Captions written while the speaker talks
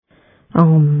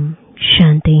ओम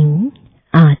शांति।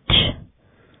 आज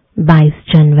 22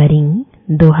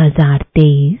 जनवरी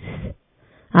 2023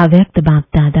 अव्यक्त बाप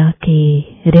दादा के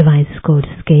रिवाइज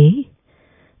कोर्स के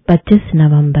 25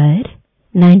 नवंबर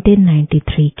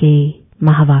 1993 के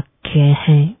महावाक्य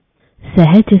हैं।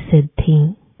 सहज सिद्धि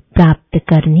प्राप्त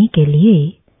करने के लिए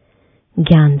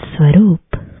ज्ञान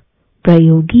स्वरूप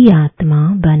प्रयोगी आत्मा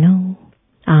बनो।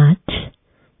 आज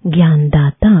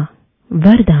ज्ञानदाता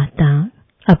वरदाता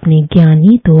अपने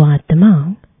ज्ञानी तो आत्मा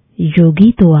योगी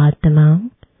तो आत्मा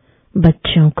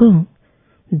बच्चों को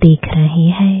देख रहे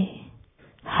हैं।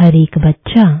 हर एक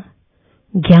बच्चा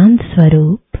ज्ञान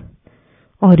स्वरूप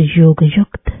और योग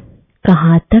युक्त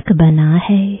कहाँ तक बना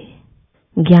है।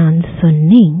 ज्ञान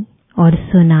सुनने और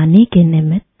सुनाने के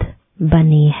निमित्त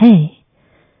बने हैं,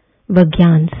 वह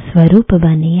ज्ञान स्वरूप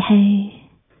बने हैं।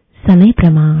 समय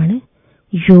प्रमाण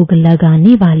योग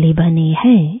लगाने वाले बने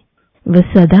हैं। वह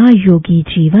सदा योगी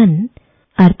जीवन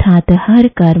अर्थात हर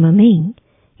कर्म में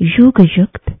योग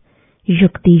युक्त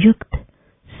युक्ति युक्त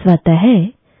स्वतः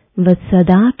वह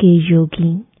सदा के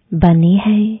योगी बने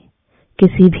हैं।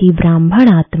 किसी भी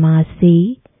ब्राह्मण आत्मा से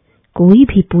कोई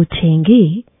भी पूछेंगे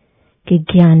कि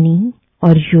ज्ञानी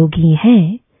और योगी है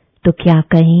तो क्या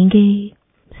कहेंगे?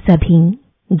 सभी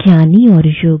ज्ञानी और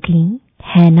योगी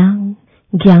है ना।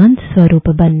 ज्ञान स्वरूप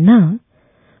बनना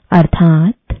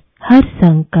अर्थात हर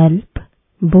संकल्प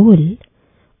बोल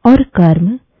और कर्म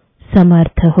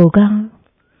समर्थ होगा,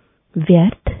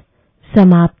 व्यर्थ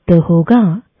समाप्त होगा,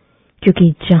 क्योंकि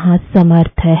जहाँ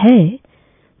समर्थ है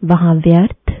वहाँ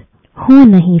व्यर्थ हो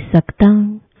नहीं सकता।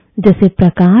 जैसे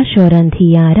प्रकाश और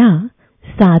अंधियारा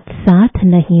साथ साथ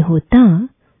नहीं होता,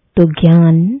 तो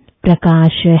ज्ञान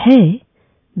प्रकाश है,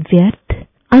 व्यर्थ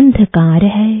अंधकार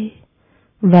है।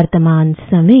 वर्तमान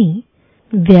समय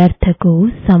व्यर्थ को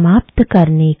समाप्त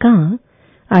करने का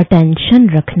अटेंशन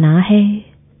रखना है।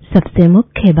 सबसे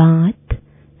मुख्य बात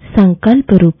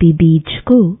संकल्प रूपी बीज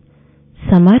को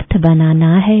समर्थ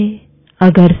बनाना है।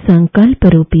 अगर संकल्प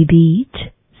रूपी बीज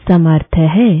समर्थ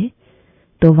है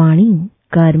तो वाणी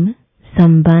कर्म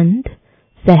संबंध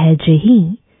सहज ही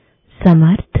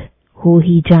समर्थ हो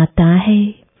ही जाता है।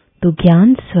 तो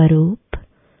ज्ञान स्वरूप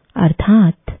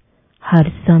अर्थात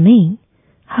हर समय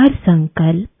हर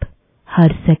संकल्प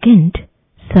हर सेकंड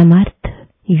समर्थ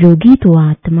योगी तो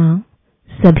आत्मा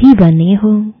सभी बने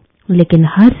हो, लेकिन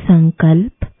हर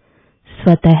संकल्प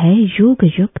स्वतः योग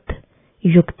युक्त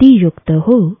युक्ति युक्त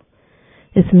हो।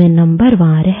 इसमें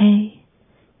नंबरवार है।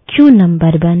 क्यों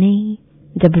नंबर बने?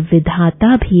 जब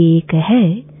विधाता भी एक है,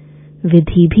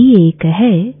 विधि भी एक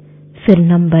है, फिर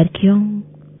नंबर क्यों?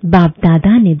 बाप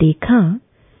दादा ने देखा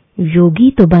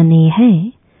योगी तो बने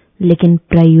हैं, लेकिन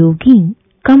प्रयोगी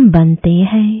कम बनते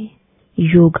हैं।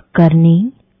 योग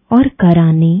करने और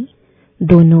कराने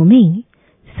दोनों में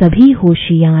सभी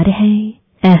होशियार हैं।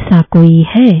 ऐसा कोई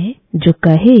है जो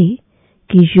कहे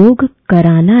कि योग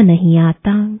कराना नहीं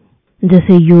आता?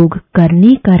 जैसे योग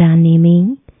करने कराने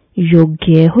में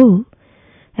योग्य हो,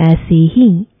 ऐसे ही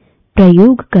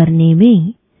प्रयोग करने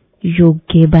में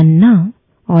योग्य बनना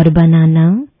और बनाना,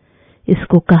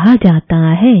 इसको कहा जाता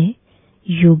है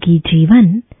योगी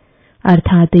जीवन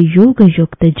अर्थात योग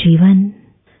युक्त जीवन।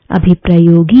 अभी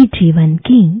प्रयोगी जीवन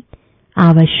की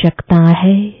आवश्यकता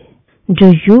है।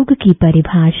 जो योग की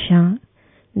परिभाषा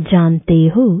जानते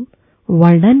हो,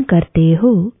 वर्णन करते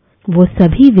हो, वो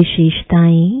सभी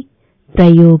विशेषताएं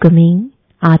प्रयोग में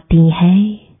आती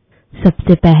हैं।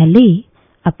 सबसे पहले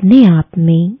अपने आप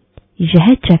में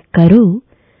यह चेक करो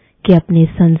कि अपने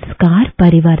संस्कार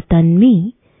परिवर्तन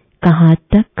में कहाँ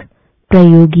तक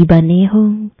प्रयोगी बने हो,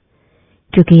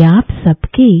 क्योंकि आप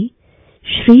सबके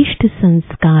श्रेष्ठ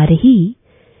संस्कार ही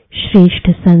श्रेष्ठ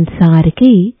संसार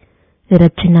के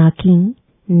रचना की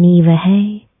नींव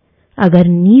है। अगर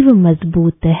नींव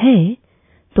मजबूत है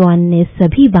तो अन्य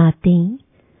सभी बातें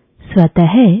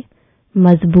स्वतः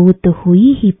मजबूत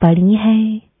हुई ही पड़ी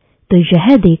है। तो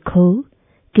यह देखो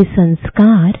कि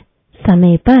संस्कार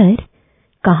समय पर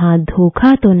कहाँ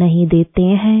धोखा तो नहीं देते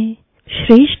हैं।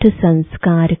 श्रेष्ठ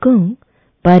संस्कार को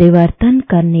परिवर्तन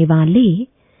करने वाले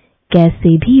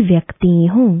कैसे भी व्यक्ति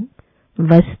हो,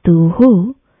 वस्तु हो,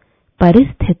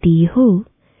 परिस्थिति हो,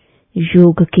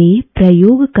 योग के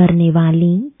प्रयोग करने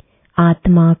वाली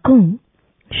आत्मा को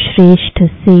श्रेष्ठ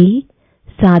से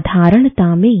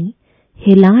साधारणता में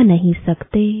हिला नहीं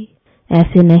सकते।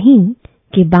 ऐसे नहीं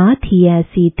कि बात ही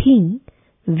ऐसी थी,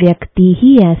 व्यक्ति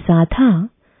ही ऐसा था,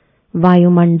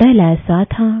 वायुमंडल ऐसा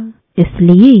था,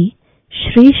 इसलिए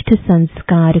श्रेष्ठ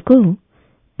संस्कार को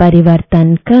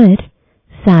परिवर्तन कर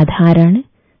साधारण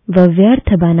व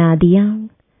व्यर्थ बना दिया।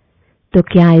 तो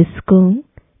क्या इसको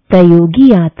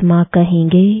प्रयोगी आत्मा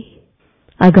कहेंगे?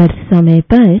 अगर समय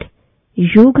पर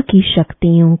योग की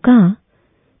शक्तियों का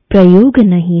प्रयोग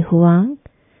नहीं हुआ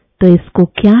तो इसको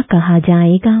क्या कहा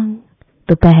जाएगा।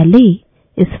 तो पहले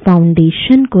इस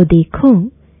फाउंडेशन को देखो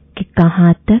कि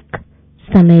कहाँ तक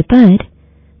समय पर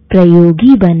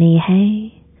प्रयोगी बने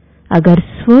हैं। अगर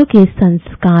स्व के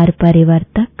संस्कार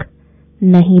परिवर्तक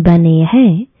नहीं बने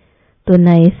हैं तो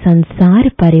नए संसार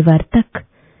परिवर्तक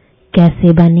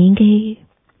कैसे बनेंगे।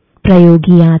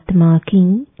 प्रयोगी आत्मा की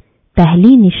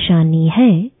पहली निशानी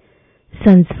है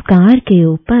संस्कार के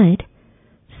ऊपर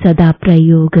सदा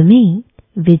प्रयोग में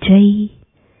विजयी।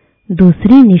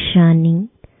 दूसरी निशानी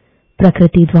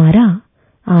प्रकृति द्वारा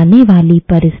आने वाली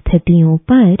परिस्थितियों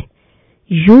पर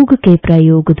योग के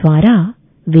प्रयोग द्वारा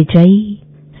विजयी।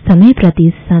 समय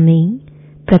प्रति समय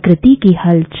प्रकृति की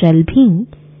हलचल भी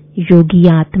योगी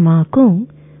आत्मा को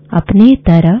अपने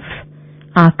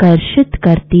तरफ आकर्षित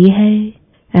करती है।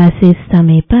 ऐसे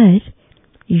समय पर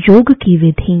योग की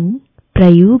विधि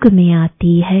प्रयोग में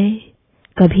आती है।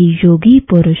 कभी योगी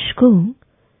पुरुष को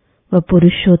व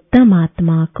पुरुषोत्तम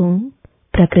आत्मा को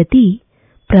प्रकृति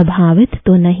प्रभावित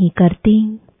तो नहीं करती,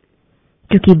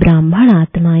 क्योंकि ब्राह्मण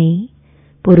आत्माएं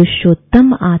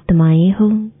पुरुषोत्तम आत्माएं हो।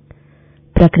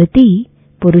 प्रकृति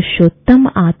पुरुषोत्तम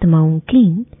आत्माओं की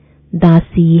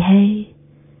दासी है।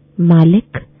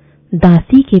 मालिक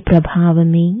दासी के प्रभाव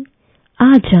में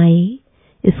आ जाए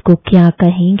इसको क्या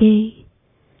कहेंगे।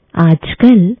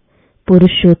 आजकल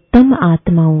पुरुषोत्तम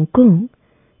आत्माओं को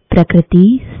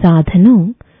प्रकृति साधनों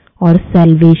और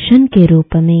सल्वेशन के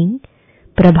रूप में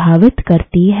प्रभावित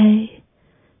करती है।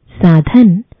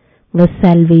 साधन व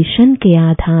सल्वेशन के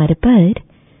आधार पर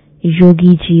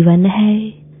योगी जीवन है।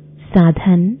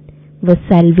 साधन व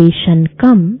सल्वेशन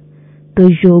कम तो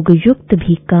योग युक्त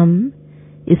भी कम,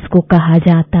 इसको कहा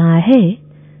जाता है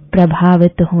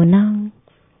प्रभावित होना।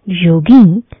 योगी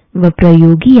व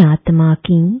प्रयोगी आत्मा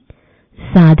की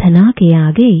साधना के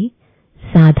आगे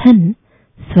साधन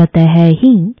स्वतः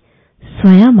ही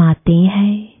स्वयं आते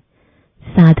हैं।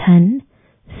 साधन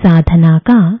साधना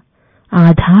का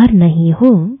आधार नहीं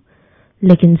हो,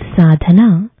 लेकिन साधना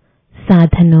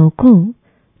साधनों को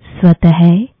स्वतः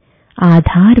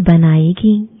आधार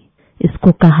बनाएगी।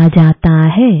 इसको कहा जाता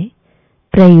है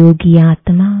प्रयोगी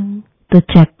आत्मा। तो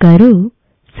चेक करो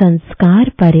संस्कार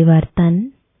परिवर्तन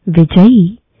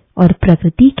विजयी और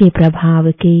प्रकृति के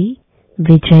प्रभाव के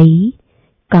विजयी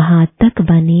कहाँ तक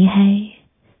बने हैं।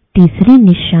 तीसरी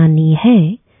निशानी है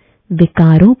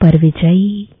विकारों पर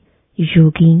विजयी।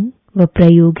 योगी व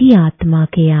प्रयोगी आत्मा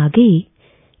के आगे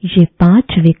ये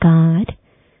 5 विकार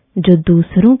जो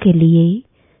दूसरों के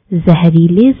लिए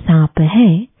जहरीले सांप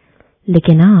है,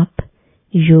 लेकिन आप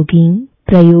योगी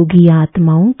प्रयोगी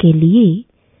आत्माओं के लिए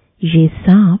ये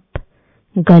सांप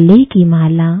गले की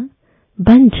माला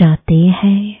बन जाते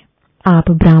हैं।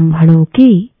 आप ब्राह्मणों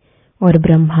के और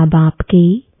ब्रह्मा बाप के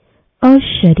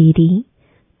अशरीरी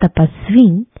तपस्वी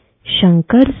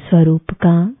शंकर स्वरूप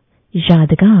का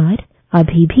यादगार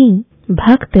अभी भी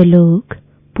भक्त लोग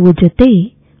पूजते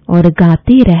और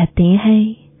गाते रहते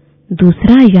हैं।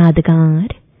 दूसरा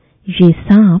यादगार ये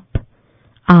सांप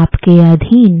आपके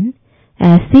अधीन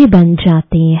ऐसे बन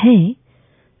जाते हैं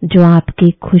जो आपके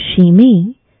खुशी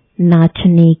में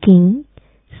नाचने की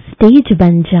स्टेज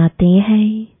बन जाते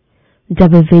हैं।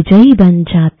 जब विजयी बन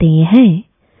जाते हैं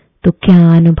तो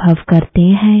क्या अनुभव करते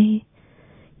हैं,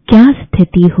 क्या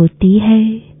स्थिति होती है।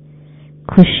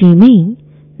 खुशी में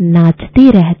नाचते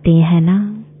रहते हैं ना।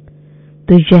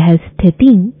 तो यह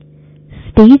स्थिति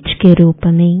स्टेज के रूप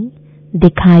में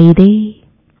दिखाई दे।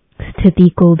 स्थिति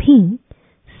को भी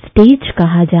स्टेज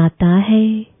कहा जाता है।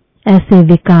 ऐसे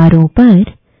विकारों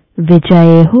पर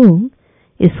विजय हो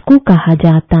इसको कहा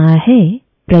जाता है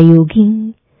प्रयोगी।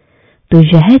 तो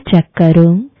यह चेक करो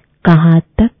कहाँ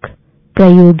तक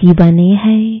प्रयोगी बने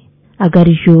हैं। अगर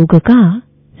योग का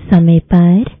समय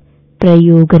पर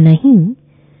प्रयोग नहीं,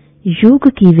 योग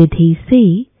की विधि से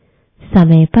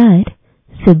समय पर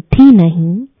सिद्धि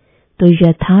नहीं, तो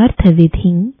यथार्थ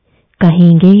विधि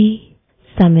कहेंगे।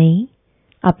 समय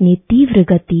अपनी तीव्र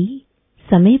गति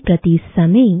समय प्रति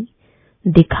समय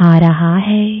दिखा रहा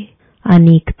है।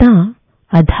 अनेकता,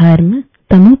 अधर्म,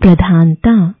 तमो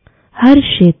प्रधानता हर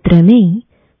क्षेत्र में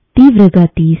तीव्र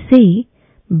गति से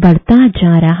बढ़ता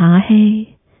जा रहा है।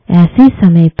 ऐसे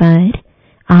समय पर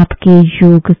आपके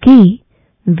योग के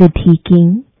विधि की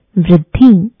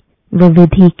वृद्धि व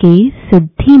विधि के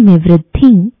सिद्धि में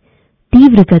वृद्धि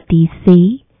तीव्र गति से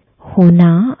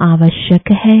होना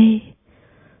आवश्यक है।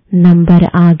 नंबर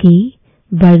आगे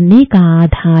बढ़ने का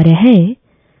आधार है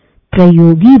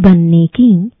प्रयोगी बनने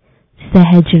की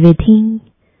सहज विधि।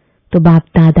 तो बाप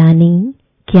दादा ने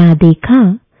क्या देखा,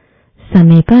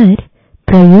 समय पर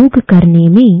प्रयोग करने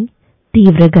में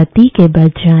तीव्र गति के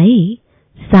बजाय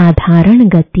साधारण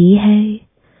गति है,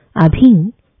 अभी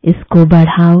इसको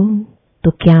बढ़ाओ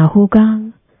तो क्या होगा?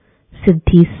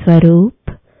 सिद्धि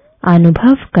स्वरूप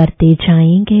अनुभव करते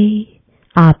जाएंगे।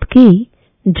 आपके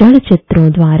जड़ चित्रों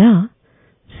द्वारा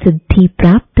सिद्धि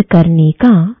प्राप्त करने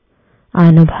का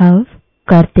अनुभव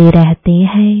करते रहते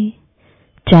हैं।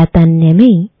 चैतन्य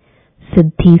में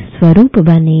सिद्धि स्वरूप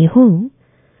बने हो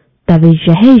तब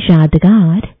यह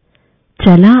यादगार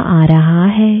चला आ रहा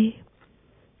है।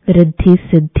 रिद्धि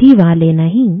सिद्धि वाले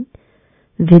नहीं,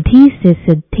 विधि से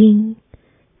सिद्धि।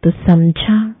 तो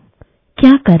समझा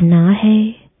क्या करना है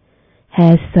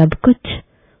सब कुछ,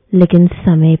 लेकिन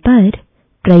समय पर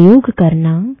प्रयोग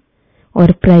करना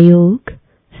और प्रयोग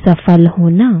सफल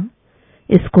होना,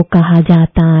 इसको कहा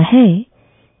जाता है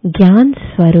ज्ञान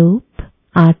स्वरूप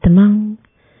आत्मा।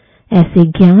 ऐसे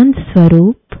ज्ञान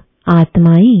स्वरूप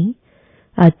आत्माएं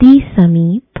अति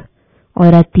समीप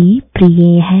और अति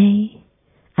प्रिय है।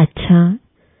 अच्छा,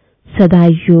 सदा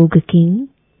योग की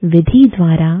विधि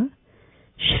द्वारा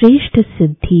श्रेष्ठ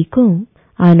सिद्धि को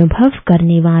अनुभव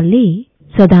करने वाले,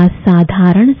 सदा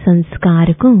साधारण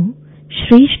संस्कार को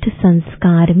श्रेष्ठ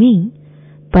संस्कार में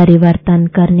परिवर्तन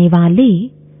करने वाले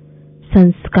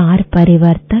संस्कार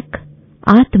परिवर्तक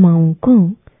आत्माओं को,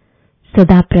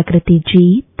 सदा प्रकृति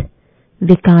जीत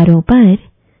विकारों पर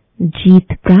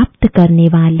जीत प्राप्त करने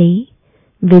वाले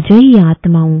विजयी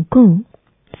आत्माओं को,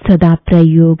 सदा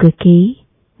प्रयोग के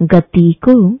गति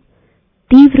को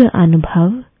तीव्र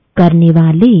अनुभव करने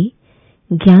वाले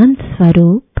ज्ञान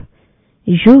स्वरूप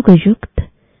योग युक्त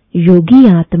योगी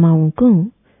आत्माओं को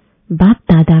बाप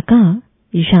दादा का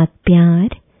याद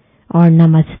प्यार और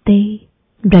नमस्ते।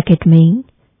 ब्रैकेट में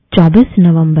 24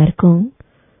 नवंबर को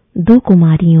 2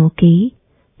 कुमारियों के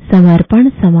समर्पण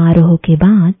समारोह के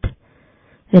बाद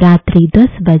रात्रि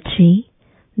 10 बजे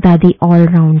दादी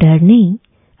ऑलराउंडर ने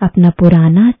अपना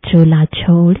पुराना चोला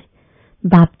छोड़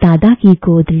बाप दादा की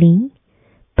गोद ली।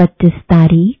 25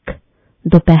 तारीख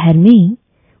दोपहर में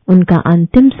उनका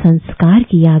अंतिम संस्कार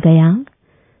किया गया।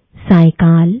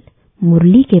 सायकाल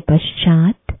मुरली के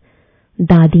पश्चात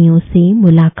दादियों से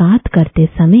मुलाकात करते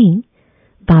समय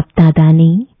बाप दादा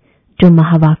ने जो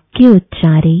महावाक्य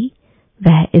उच्चारे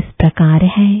वह इस प्रकार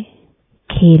है।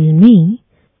 खेल में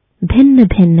भिन्न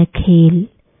भिन्न खेल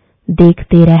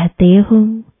देखते रहते हो,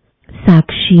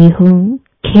 साक्षी हो।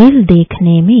 खेल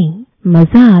देखने में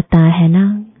मजा आता है ना।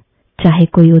 चाहे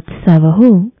कोई उत्सव हो,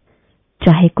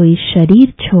 चाहे कोई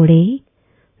शरीर छोड़े,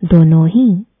 दोनों ही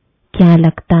क्या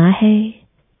लगता है?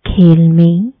 खेल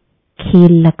में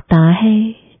खेल लगता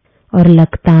है। और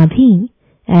लगता भी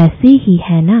ऐसे ही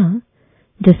है ना,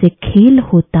 जैसे खेल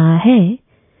होता है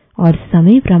और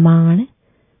समय प्रमाण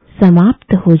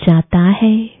समाप्त हो जाता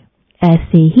है।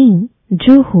 ऐसे ही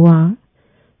जो हुआ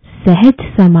सहज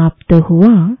समाप्त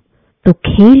हुआ तो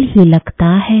खेल ही लगता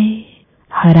है।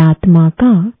 हर आत्मा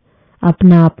का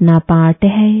अपना अपना पाठ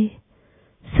है।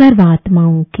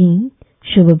 सर्वात्माओं की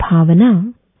शुभ भावना,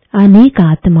 अनेक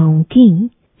आत्माओं की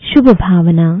शुभ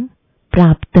भावना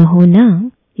प्राप्त होना,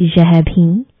 यह भी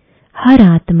हर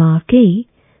आत्मा के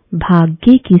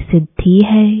भाग्य की सिद्धि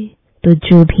है। तो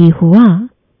जो भी हुआ,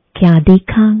 क्या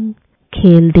देखा?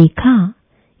 खेल देखा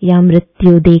या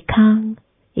मृत्यु देखा?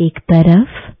 एक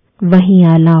तरफ वही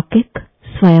अलौकिक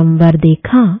स्वयंवर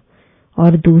देखा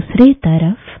और दूसरे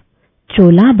तरफ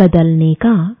चोला बदलने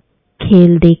का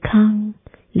खेल देखा।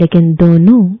 लेकिन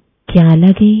दोनों क्या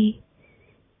लगे?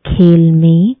 खेल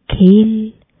में खेल।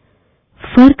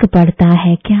 फर्क पड़ता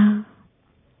है क्या?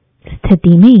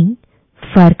 स्थिति में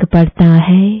फर्क पड़ता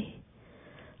है।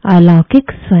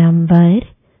 अलौकिक स्वयंवर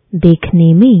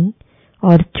देखने में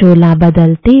और चोला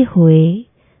बदलते हुए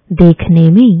देखने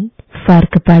में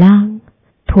फर्क पड़ा।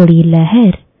 थोड़ी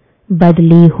लहर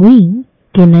बदली हुई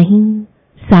कि नहीं?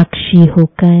 साक्षी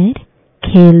होकर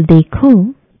खेल देखो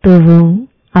तो वो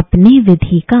अपने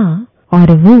विधि का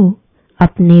और वो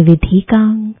अपने विधि का।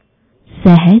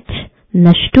 सहज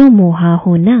नष्टो मोहा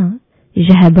होना,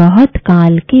 यह बहुत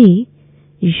काल के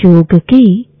योग के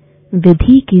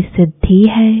विधि की सिद्धि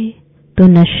है। तो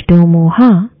नष्टो मोहा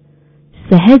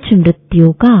सहज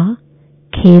मृत्यु का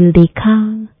खेल देखा।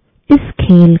 इस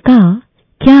खेल का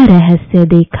क्या रहस्य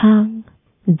देखा?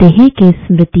 देह के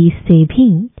स्मृति से भी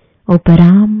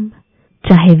उपराम,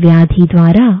 चाहे व्याधि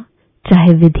द्वारा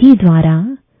चाहे विधि द्वारा,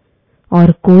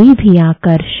 और कोई भी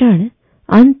आकर्षण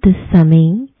अंत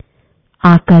समय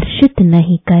आकर्षित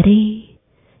नहीं करे।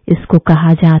 इसको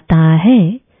कहा जाता है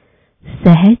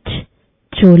सहज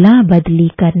चोला बदली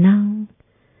करना।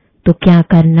 तो क्या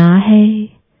करना है?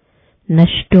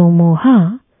 नष्टो मोहा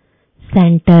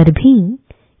सेंटर भी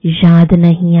याद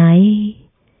नहीं आए।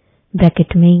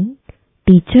 ब्रैकेट में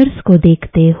टीचर्स को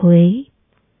देखते हुए,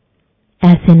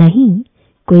 ऐसे नहीं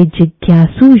कोई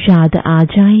जिज्ञासु याद आ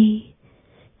जाए,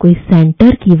 कोई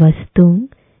सेंटर की वस्तु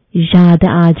याद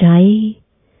आ जाए,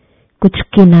 कुछ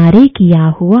किनारे किया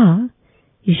हुआ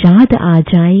याद आ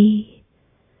जाए,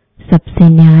 सबसे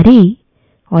न्यारे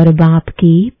और बाप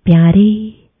के प्यारे,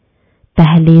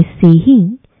 पहले से ही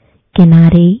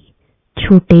किनारे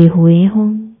छूटे हुए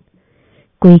हों।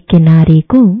 कोई किनारे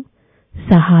को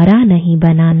सहारा नहीं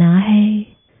बनाना है,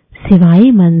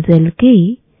 सिवाय मंजिल के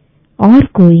और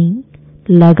कोई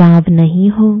लगाव नहीं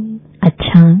हो।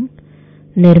 अच्छा,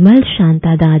 निर्मल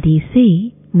शांता दादी से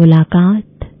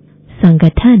मुलाकात।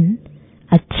 संगठन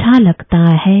अच्छा लगता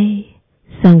है,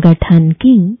 संगठन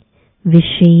की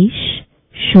विशेष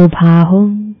शोभा हो।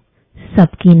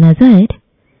 सबकी नजर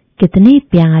कितने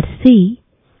प्यार से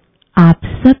आप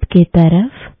सब के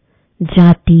तरफ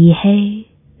जाती है।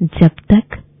 जब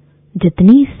तक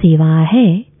जितनी सेवा है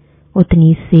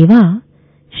उतनी सेवा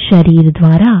शरीर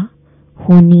द्वारा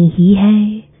होनी ही है।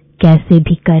 कैसे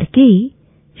भी करके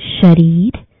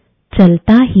शरीर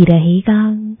चलता ही रहेगा।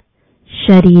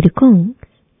 शरीर को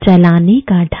चलाने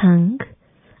का ढंग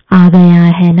आ गया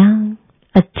है ना।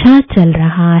 अच्छा चल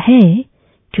रहा है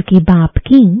क्योंकि बाप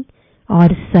की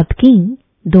और सबकी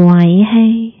दुआएं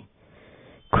हैं।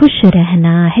 खुश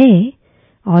रहना है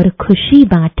और खुशी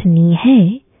बांटनी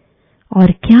है,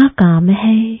 और क्या काम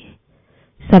है।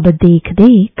 सब देख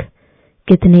देख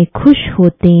कितने खुश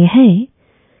होते हैं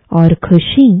और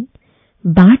खुशी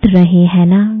बांट रहे हैं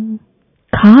ना।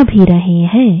 खा भी रहे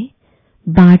हैं,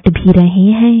 बांट भी रहे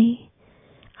हैं।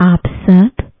 आप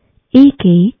सब एक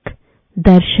एक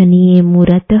दर्शनीय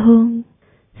मूर्त हो।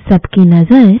 सबकी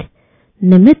नजर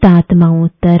निमित्त आत्माओं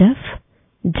तरफ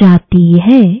जाती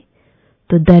है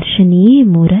तो दर्शनीय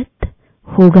मूर्त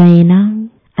हो गए ना।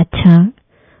 अच्छा,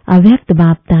 अव्यक्त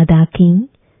बाप दादा की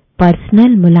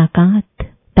पर्सनल मुलाकात।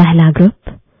 पहला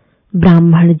ग्रुप,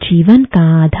 ब्राह्मण जीवन का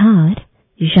आधार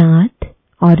याद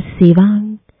और सेवा।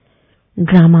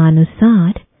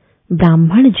 ग्रामानुसार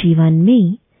ब्राह्मण जीवन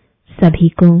में सभी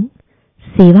को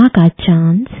सेवा का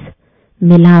चांस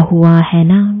मिला हुआ है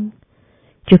ना,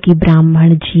 क्योंकि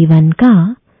ब्राह्मण जीवन का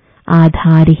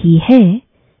आधार ही है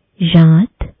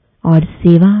याद और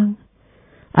सेवा।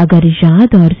 अगर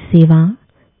याद और सेवा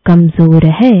कमजोर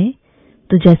है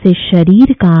तो जैसे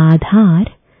शरीर का आधार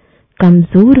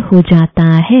कमजोर हो जाता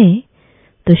है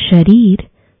तो शरीर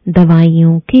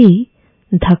दवाइयों के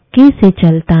धक्के से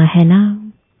चलता है ना।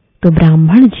 तो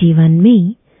ब्राह्मण जीवन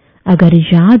में अगर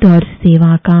याद और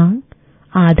सेवा का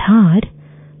आधार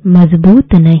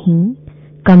मजबूत नहीं,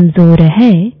 कमजोर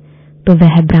है, तो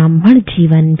वह ब्राह्मण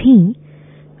जीवन भी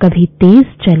कभी तेज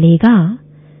चलेगा,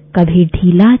 कभी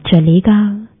ढीला चलेगा,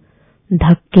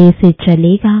 धक्के से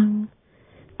चलेगा।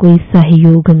 कोई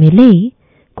सहयोग मिले,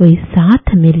 कोई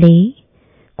साथ मिले,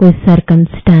 कोई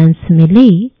सर्कमस्टेंस मिले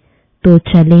तो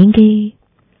चलेंगे,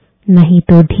 नहीं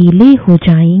तो ढीले हो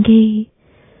जाएंगे।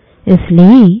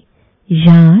 इसलिए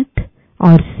याद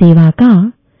और सेवा का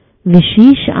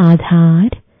विशेष आधार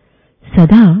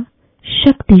सदा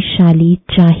शक्तिशाली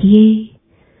चाहिए।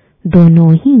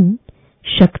 दोनों ही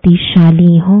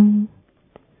शक्तिशाली हों।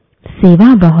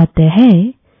 सेवा बहुत है,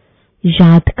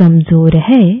 याद कमजोर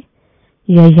है,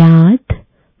 या याद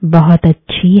बहुत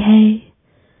अच्छी है।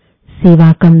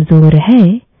 सेवा कमजोर है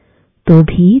तो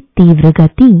भी तीव्र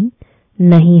गति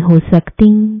नहीं हो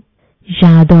सकती।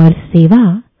 याद और सेवा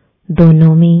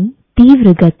दोनों में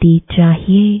तीव्र गति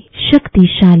चाहिए,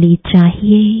 शक्तिशाली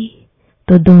चाहिए।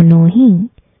 तो दोनों ही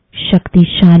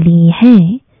शक्तिशाली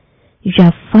हैं या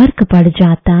फर्क पड़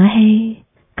जाता है।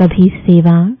 कभी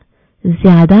सेवा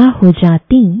ज्यादा हो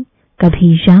जाती,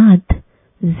 कभी याद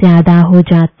ज्यादा हो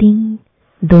जाती।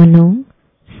 दोनों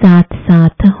साथ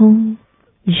साथ हों,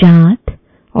 याद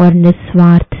और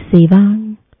निस्वार्थ सेवा।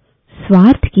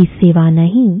 स्वार्थ की सेवा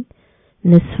नहीं,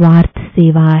 निस्वार्थ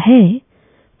सेवा है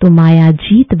तो माया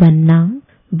जीत बनना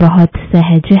बहुत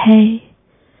सहज है।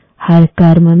 हर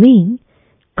कर्म में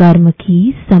कर्म की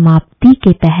समाप्ति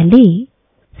के पहले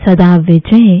सदा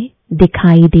विजय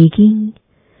दिखाई देगी।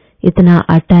 इतना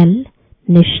अटल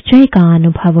निश्चय का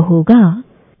अनुभव होगा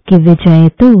कि विजय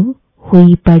तो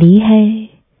हुई पड़ी है।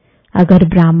 अगर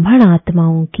ब्राह्मण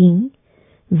आत्माओं की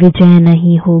विजय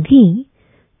नहीं होगी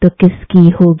तो किसकी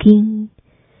होगी?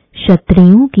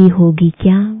 क्षत्रियों की होगी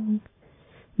क्या?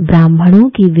 ब्राह्मणों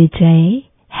की विजय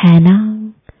है ना।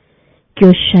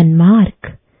 क्वेश्चन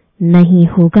मार्क नहीं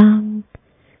होगा।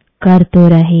 कर तो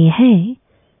रहे हैं,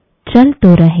 चल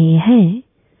तो रहे हैं,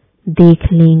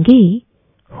 देख लेंगे,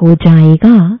 हो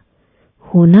जाएगा,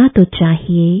 होना तो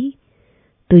चाहिए,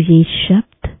 तो ये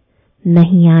शब्द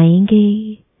नहीं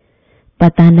आएंगे।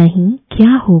 पता नहीं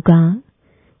क्या होगा,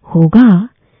 होगा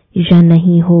या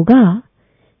नहीं होगा,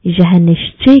 यह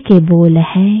निश्चय के बोल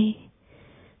है।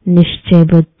 निश्चय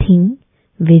बुद्धि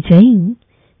विजयी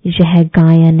यह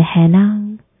गायन है ना।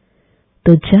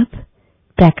 तो जब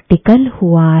प्रैक्टिकल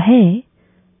हुआ है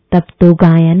तब तो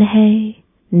गायन है।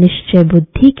 निश्चय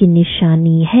बुद्धि की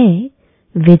निशानी है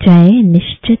विजय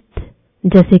निश्चित।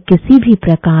 जैसे किसी भी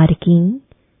प्रकार की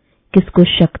किसको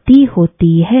शक्ति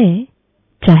होती है,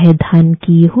 चाहे धन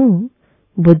की हो,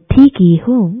 बुद्धि की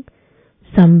हो,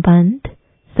 संबंध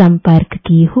संपर्क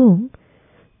की हो,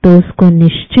 तो उसको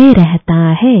निश्चय रहता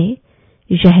है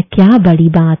यह क्या बड़ी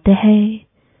बात है,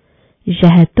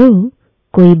 यह तो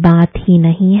कोई बात ही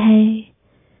नहीं है।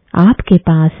 आपके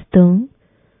पास तो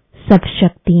सब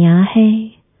शक्तियां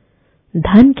हैं।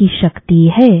 धन की शक्ति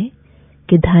है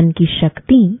कि धन की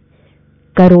शक्ति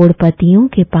करोड़पतियों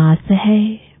के पास है।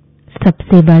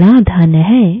 सबसे बड़ा धन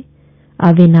है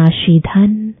अविनाशी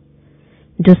धन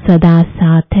जो सदा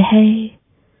साथ है।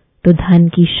 तो धन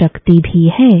की शक्ति भी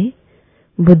है,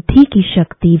 बुद्धि की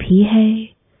शक्ति भी है,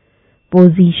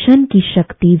 पोजीशन की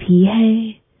शक्ति भी है।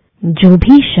 जो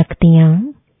भी शक्तियां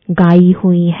गाई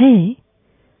हुई हैं,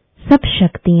 सब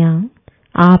शक्तियां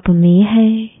आप में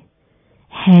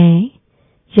हैं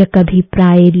या कभी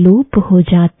प्रायलूप हो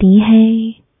जाती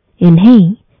हैं।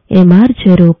 इन्हें इमर्ज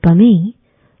रूप में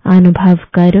अनुभव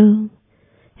करो।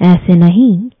 ऐसे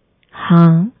नहीं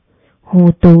हाँ हूं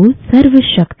तो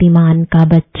सर्वशक्तिमान का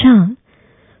बच्चा,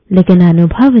 लेकिन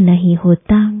अनुभव नहीं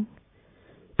होता।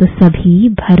 तो सभी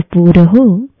भरपूर हो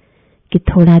कि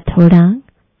थोड़ा थोड़ा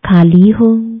खाली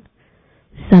हो।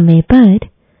 समय पर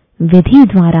विधि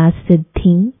द्वारा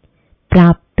सिद्धि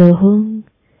प्राप्त हो।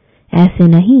 ऐसे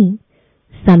नहीं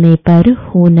समय पर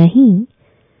हो नहीं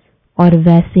और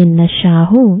वैसे नशा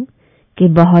हो कि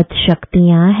बहुत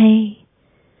शक्तियां हैं।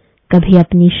 कभी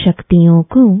अपनी शक्तियों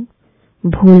को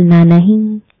भूलना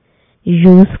नहीं,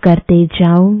 यूज करते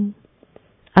जाओ।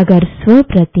 अगर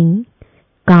स्वप्रति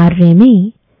कार्य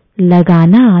में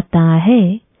लगाना आता है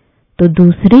तो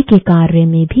दूसरे के कार्य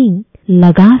में भी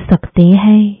लगा सकते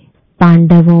हैं।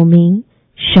 पांडवों में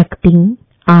शक्ति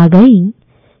आ गई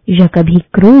या कभी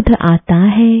क्रोध आता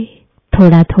है,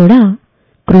 थोड़ा थोड़ा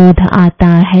क्रोध आता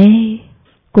है।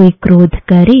 कोई क्रोध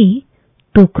करे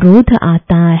तो क्रोध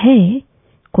आता है,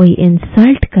 कोई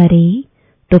इंसल्ट करे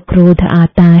तो क्रोध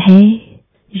आता है।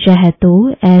 यह तो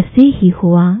ऐसे ही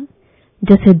हुआ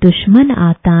जैसे दुश्मन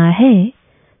आता है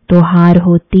तो हार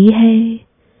होती है।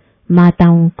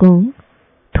 माताओं को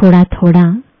थोड़ा थोड़ा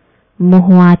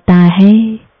मोह आता है।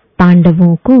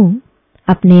 पांडवों को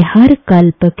अपने हर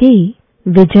कल्प के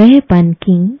विजयपन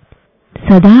की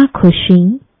सदा खुशी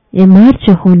इमर्ज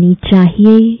होनी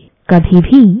चाहिए। कभी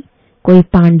भी कोई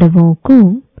पांडवों को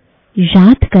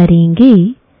याद करेंगे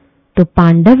तो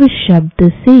पांडव शब्द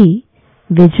से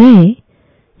विजय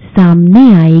सामने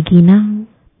आएगी ना।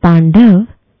 पांडव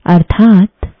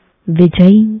अर्थात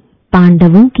विजयी।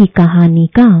 पांडवों की कहानी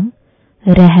का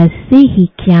रहस्य ही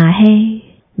क्या है?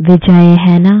 विजय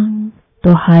है ना।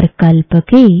 तो हर कल्प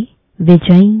के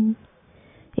विजयी।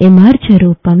 इमर्ज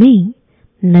रूप में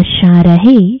नशा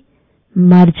रहे,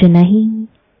 मर्ज नहीं।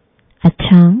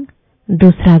 अच्छा,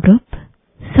 दूसरा ग्रुप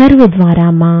सर्व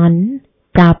द्वारा मान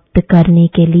प्राप्त करने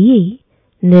के लिए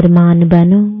निर्माण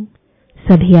बनो।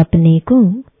 सभी अपने को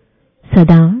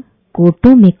सदा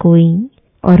कोटों में कोई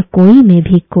और कोई में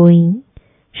भी कोई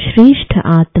श्रेष्ठ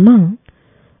आत्मा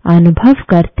अनुभव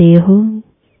करते हो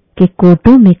कि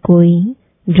कोटों में कोई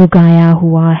जो गाया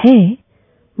हुआ है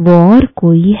वो और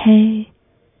कोई है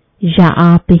या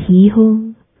आप ही हो।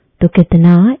 तो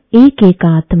कितना एक एक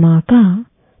आत्मा का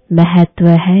महत्व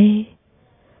है।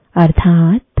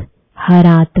 अर्थात हर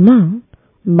आत्मा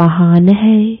महान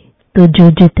है। तो जो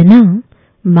जितना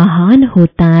महान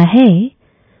होता है,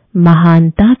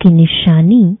 महानता की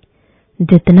निशानी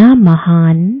जितना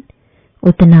महान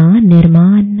उतना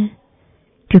निर्माण,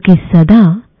 क्योंकि सदा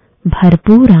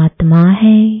भरपूर आत्मा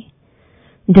है।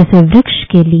 जैसे वृक्ष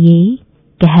के लिए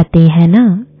कहते हैं ना,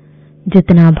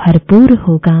 जितना भरपूर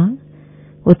होगा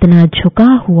उतना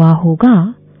झुका हुआ होगा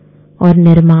और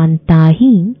निर्माणता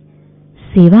ही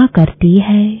सेवा करती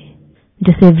है।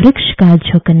 जैसे वृक्ष का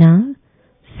झुकना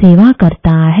सेवा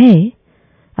करता है,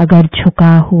 अगर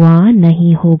झुका हुआ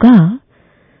नहीं होगा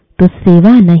तो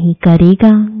सेवा नहीं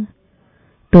करेगा।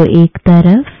 तो एक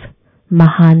तरफ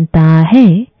महानता है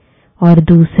और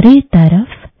दूसरी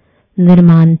तरफ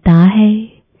निर्माणता है।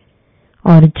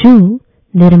 और जो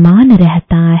निर्माण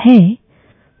रहता है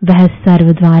वह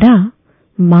सर्व द्वारा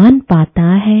मान पाता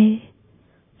है।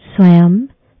 स्वयं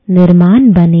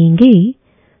निर्माण बनेंगे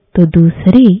तो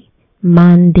दूसरे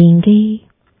मान देंगे।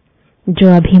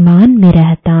 जो अभिमान में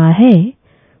रहता है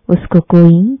उसको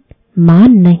कोई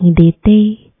मान नहीं देते,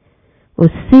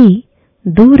 उससे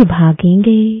दूर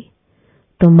भागेंगे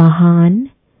तो महान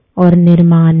और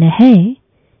निर्माण है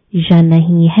या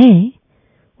नहीं है,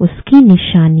 उसकी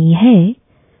निशानी है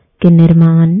कि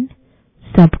निर्माण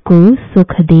सबको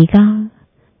सुख देगा।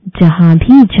 जहां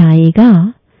भी जाएगा,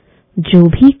 जो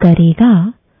भी करेगा,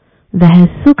 वह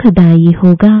सुखदायी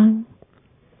होगा।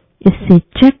 इससे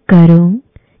चेक करो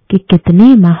कि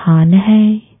कितने महान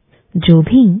है जो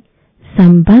भी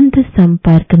संबंध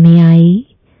संपर्क में आए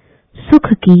सुख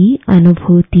की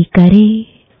अनुभूति करे।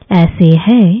 ऐसे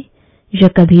है जो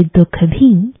कभी दुख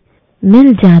भी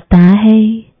मिल जाता है,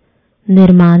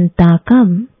 निर्माणता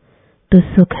कम तो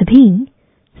सुख भी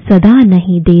सदा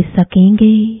नहीं दे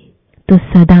सकेंगे। तो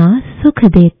सदा सुख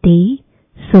देते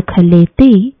सुख लेते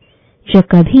या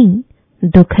कभी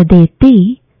दुख देते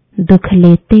दुख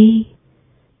लेते।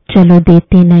 चलो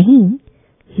देते नहीं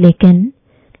लेकिन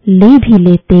ले भी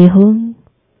लेते हो।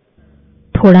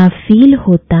 थोड़ा फील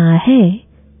होता है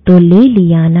तो ले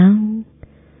लिया ना।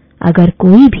 अगर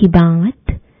कोई भी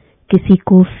बात किसी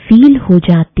को फील हो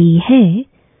जाती है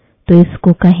तो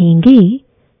इसको कहेंगे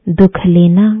दुख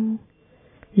लेना।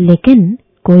 लेकिन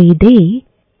कोई दे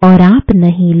और आप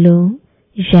नहीं लो,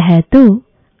 यह तो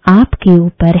आपके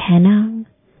ऊपर है ना।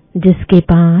 जिसके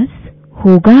पास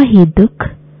होगा ही दुख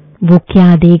वो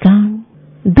क्या देगा,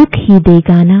 दुख ही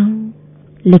देगा ना।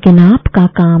 लेकिन आपका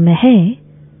काम है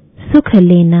सुख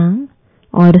लेना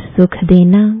और सुख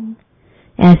देना।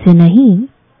 ऐसे नहीं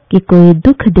कि कोई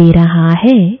दुख दे रहा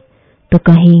है तो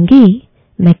कहेंगे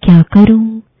मैं क्या करूं,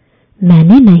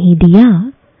 मैंने नहीं दिया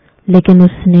लेकिन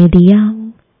उसने दिया।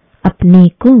 अपने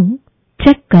को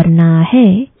चेक करना है,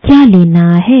 क्या लेना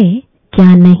है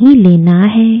क्या नहीं लेना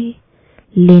है।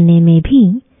 लेने में भी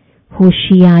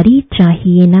होशियारी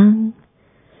चाहिए ना।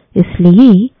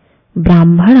 इसलिए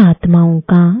ब्राह्मण आत्माओं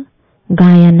का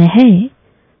गायन है,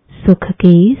 सुख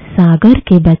के सागर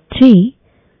के बच्चे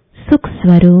सुख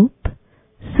स्वरूप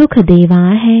सुख देवा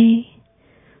है।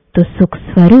 तो सुख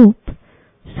स्वरूप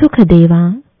सुख देवा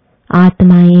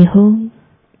आत्माएं हो।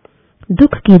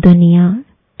 दुख की दुनिया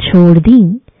छोड़ दी,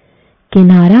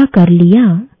 किनारा कर लिया,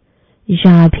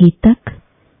 या अभी तक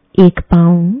एक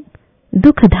पांव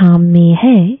दुख धाम में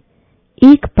है,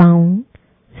 एक पांव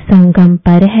संगम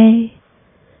पर है।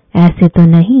 ऐसे तो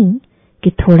नहीं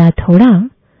कि थोड़ा थोड़ा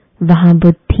वहां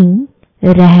बुद्धि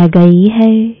रह गई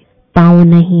है, पांव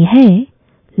नहीं है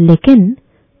लेकिन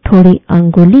थोड़ी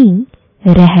अंगुली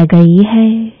रह गई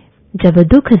है। जब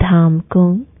दुख धाम को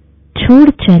छोड़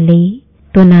चले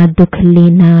तो ना दुख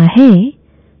लेना है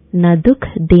न दुख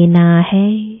देना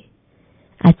है।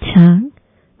 अच्छा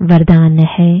वरदान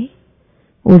है,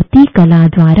 उड़ती कला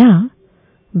द्वारा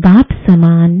बाप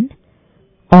समान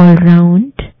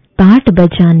ऑलराउंड पाट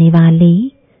बजाने वाले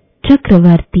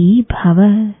चक्रवर्ती भव।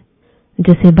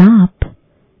 जैसे बाप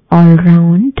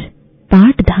ऑलराउंड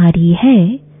पाटधारी है,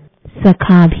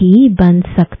 सखा भी बन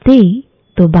सकते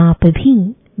तो बाप भी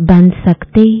बन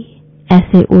सकते।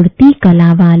 ऐसे उड़ती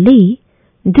कला वाले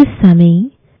जिस समय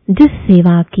जिस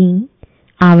सेवा की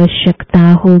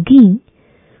आवश्यकता होगी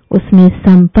उसमें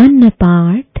संपन्न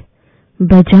पाठ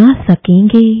बजा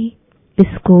सकेंगे।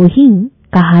 इसको ही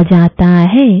कहा जाता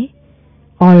है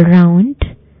ऑलराउंड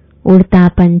उड़ता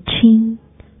पंछी।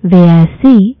 वे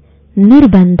ऐसे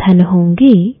निर्बंधन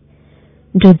होंगे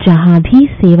जो जहां भी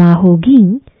सेवा होगी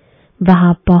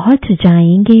वहां पहुंच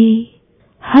जाएंगे।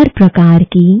 हर प्रकार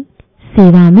की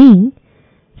सेवा में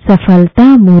सफलता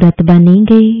मूर्त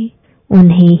बनेंगे।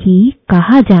 उन्हें ही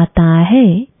कहा जाता है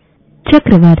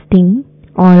चक्रवर्ती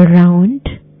ऑलराउंड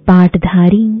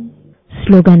पाटधारी।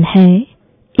 स्लोगन है,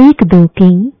 एक दो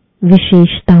की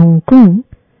विशेषताओं को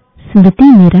स्मृति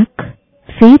में रख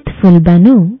फेथफुल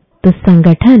बनो तो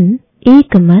संगठन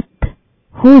एक मत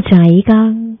हो जाएगा।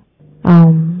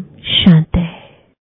 ओम शांति।